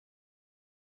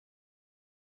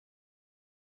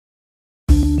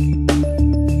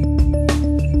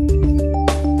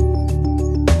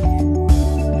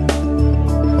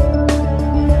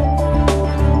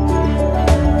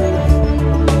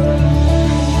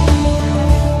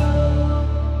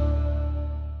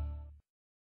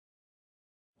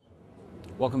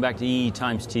Welcome back to EE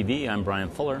Times TV. I'm Brian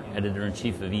Fuller,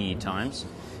 Editor-in-Chief of EE Times,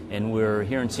 and we're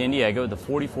here in San Diego at the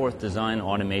 44th Design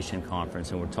Automation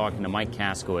Conference, and we're talking to Mike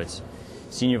Kaskowitz,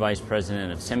 Senior Vice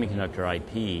President of Semiconductor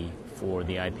IP for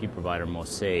the IP provider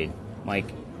Mosaid.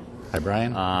 Mike. Hi,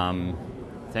 Brian.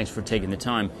 Thanks for taking the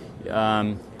time.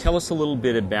 Tell us a little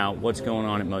bit about what's going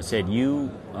on at Mosaid.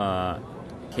 You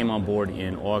came on board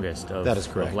in August of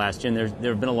last year, and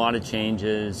there have been a lot of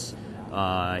changes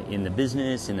in the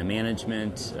business, in the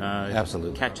management.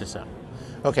 Absolutely. Catch us up.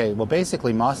 Okay, well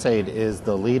basically Mosaid is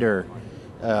the leader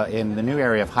in the new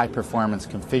area of high-performance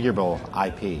configurable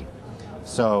IP.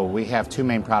 So we have two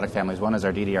main product families. One is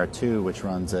our DDR2, which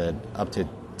runs at up to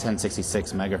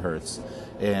 1066 megahertz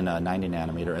in 90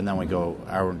 nanometer, and then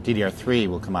our DDR3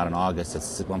 will come out in August.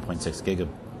 It's 1.6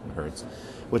 gigahertz,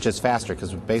 which is faster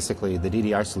because basically the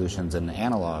DDR solutions in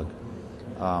analog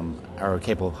are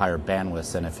capable of higher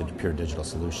bandwidth than if it's a pure digital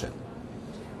solution.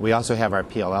 We also have our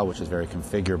PLL, which is very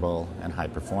configurable and high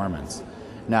performance.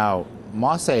 Now,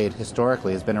 Mosaid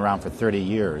historically has been around for 30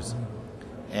 years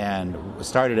and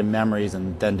started in memories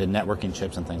and then did networking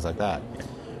chips and things like that.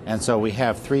 And so we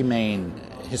have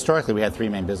historically we had three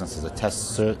main businesses: a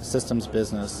test systems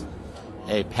business,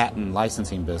 a patent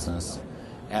licensing business,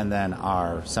 and then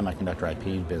our semiconductor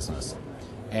IP business.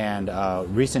 And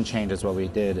recent changes, what we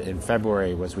did in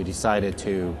February was we decided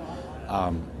to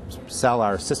sell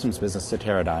our systems business to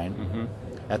Teradyne. Mm-hmm.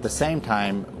 At the same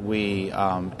time, we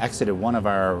exited one of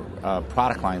our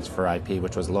product lines for IP,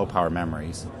 which was low power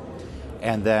memories.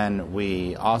 And then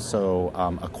we also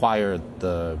acquired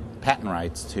the patent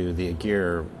rights to the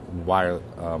Gear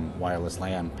wireless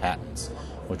LAN patents,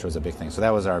 which was a big thing. So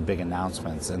that was our big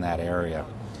announcements in that area.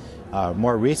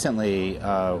 More recently,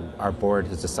 our board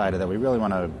has decided that we really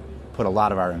want to put a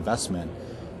lot of our investment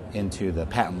into the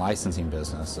patent licensing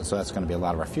business. So that's going to be a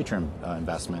lot of our future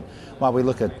investment. While we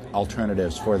look at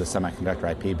alternatives for the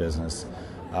semiconductor IP business,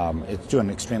 it's doing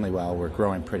extremely well. We're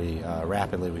growing pretty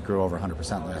rapidly. We grew over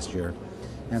 100% last year.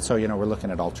 And so, we're looking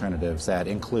at alternatives that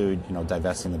include,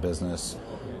 divesting the business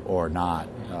or not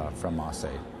from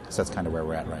Mosaid. So that's kind of where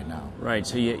we're at right now. Right.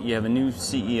 So you have a new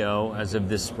CEO as of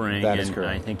this spring. That is correct.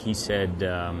 I think he said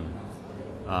that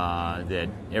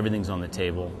everything's on the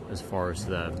table as far as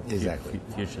the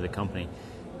future of the company.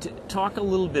 Talk a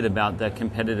little bit about the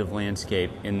competitive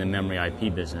landscape in the memory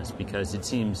IP business, because it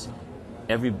seems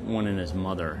everyone and his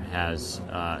mother has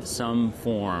some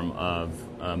form of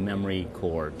memory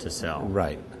core to sell.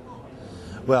 Right.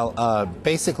 Well,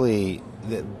 basically,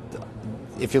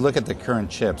 if you look at the current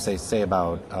chips, they say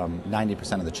about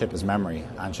 90% of the chip is memory,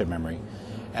 on-chip memory,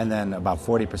 and then about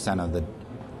 40% of the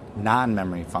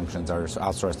non-memory functions are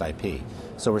outsourced IP.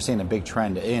 So we're seeing a big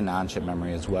trend in on-chip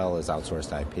memory as well as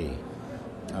outsourced IP.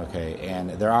 Okay, and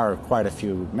there are quite a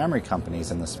few memory companies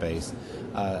in the space.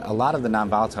 A lot of the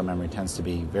non-volatile memory tends to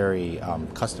be very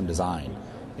custom designed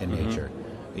in nature.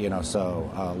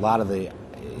 So a lot of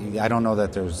I don't know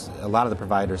that a lot of the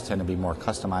providers tend to be more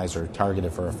customized or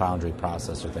targeted for a foundry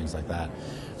process or things like that.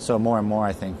 So more and more,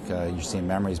 I think you're seeing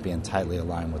memories being tightly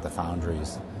aligned with the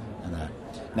foundries and that.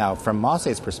 Now, from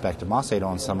Mosaid's perspective, Mosaid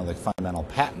owns some of the fundamental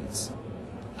patents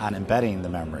on embedding the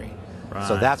memory. Right,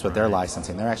 so that's what they're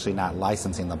licensing. They're actually not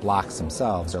licensing the blocks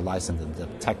themselves. They're licensing the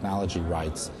technology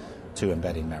rights to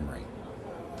embedding memory.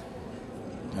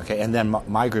 Okay, and then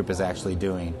my group is actually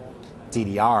doing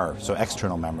DDR, so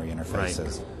external memory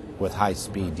interfaces, with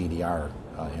high-speed DDR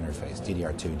interface,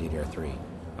 DDR2, DDR3.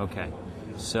 Okay,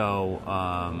 so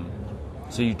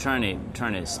so you're trying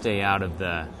to stay out of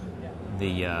the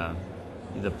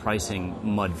pricing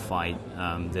mud fight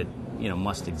that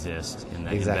must exist in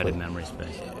the embedded memory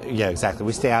space. Yeah, exactly.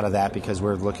 We stay out of that because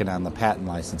we're looking on the patent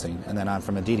licensing, and then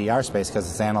from a DDR space,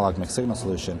 because it's analog mixed signal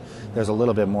solution, there's a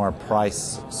little bit more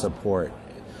price support.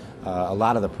 A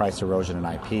lot of the price erosion in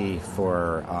IP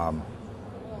for,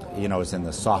 is in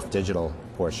the soft digital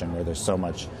portion where there's so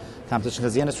much competition,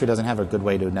 because the industry doesn't have a good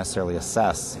way to necessarily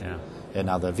assess. Yeah. And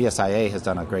now the VSIA has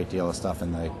done a great deal of stuff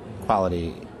in the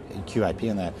quality QIP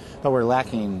in that, but we're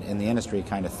lacking in the industry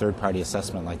kind of third-party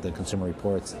assessment like the Consumer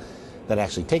Reports that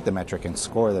actually take the metric and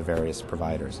score the various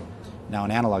providers. Now in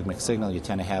analog mixed signal, you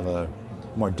tend to have a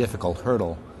more difficult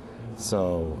hurdle.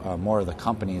 So more of the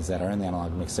companies that are in the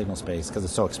analog mixed signal space, because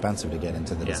it's so expensive to get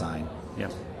into the design,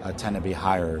 tend to be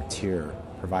higher tier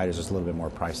providers. There's a little bit more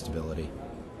price stability.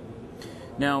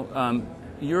 Now,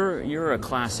 you're a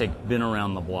classic been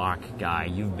around the block guy.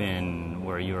 You've been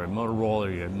where you were at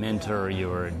Motorola, you're at Mentor, you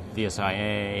were at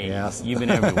VSIA. Yes. You've been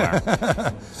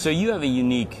everywhere. So you have a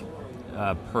unique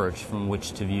perch from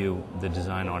which to view the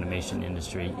design automation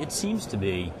industry. It seems to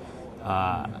be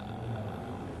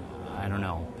I don't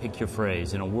know, pick your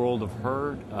phrase, in a world of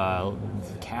hurt,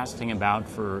 casting about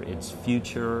for its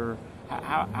future?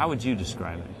 How would you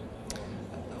describe it?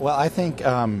 Well, I think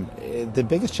the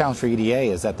biggest challenge for EDA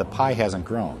is that the pie hasn't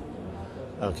grown.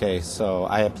 Okay, so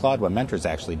I applaud what Mentor's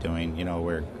actually doing,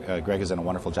 where Greg has done a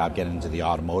wonderful job getting into the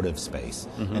automotive space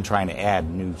and trying to add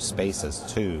new spaces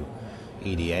to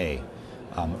EDA.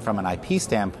 From an IP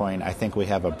standpoint, I think we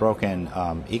have a broken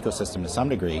ecosystem to some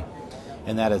degree,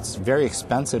 in that it's very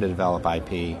expensive to develop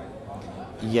IP,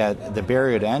 yet the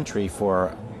barrier to entry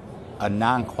for a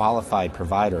non-qualified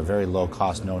provider, a very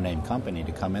low-cost, no-name company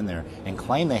to come in there and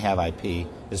claim they have IP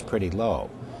is pretty low.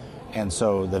 And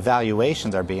so the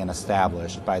valuations are being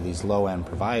established by these low-end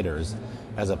providers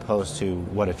as opposed to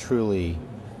what it truly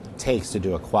takes to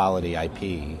do a quality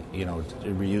IP,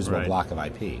 reusable block of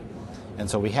IP. And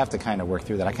so we have to kind of work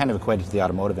through that. I kind of equated to the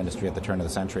automotive industry at the turn of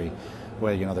the century,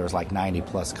 where there was like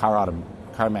 90-plus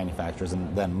car manufacturers,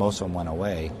 and then most of them went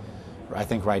away. I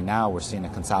think right now we're seeing a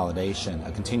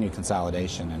continued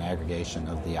consolidation and aggregation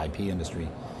of the IP industry,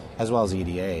 as well as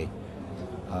EDA,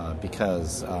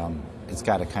 because it's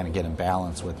got to kind of get in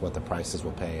balance with what the prices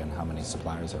will pay and how many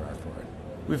suppliers there are for it.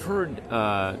 We've heard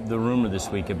the rumor this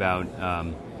week about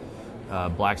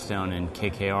Blackstone and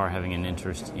KKR having an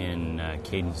interest in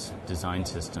Cadence Design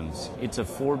Systems. It's a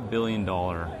 $4 billion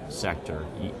sector,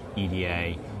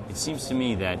 EDA. It seems to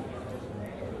me that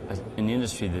an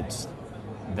industry that's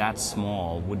that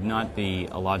small would not be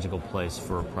a logical place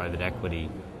for a private equity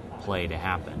play to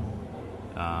happen.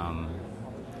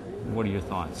 What are your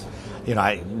thoughts?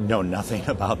 I know nothing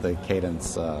about the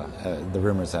Cadence, the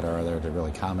rumors that are there to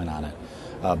really comment on it.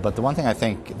 But the one thing I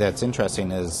think that's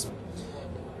interesting is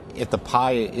if the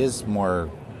pie is more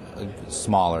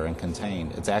smaller and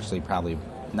contained, it's actually probably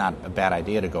not a bad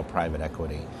idea to go private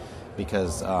equity,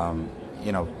 because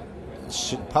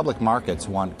public markets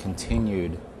want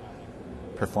continued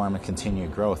performance,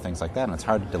 continued growth, things like that, and it's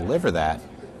hard to deliver that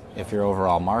if your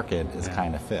overall market is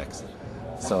kind of fixed.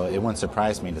 So it wouldn't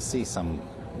surprise me to see some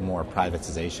more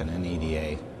privatization in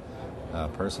EDA,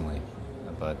 personally,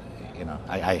 but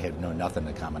I know nothing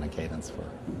to comment on Cadence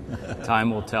for.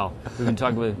 Time will tell. We've been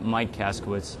talking with Mike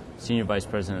Kaskowitz, Senior Vice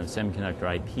President of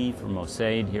Semiconductor IP for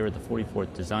Mosaid, here at the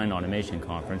 44th Design Automation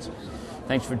Conference.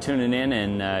 Thanks for tuning in,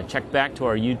 and check back to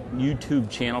our YouTube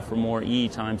channel for more EE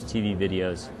Times TV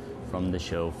videos from the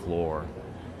show floor.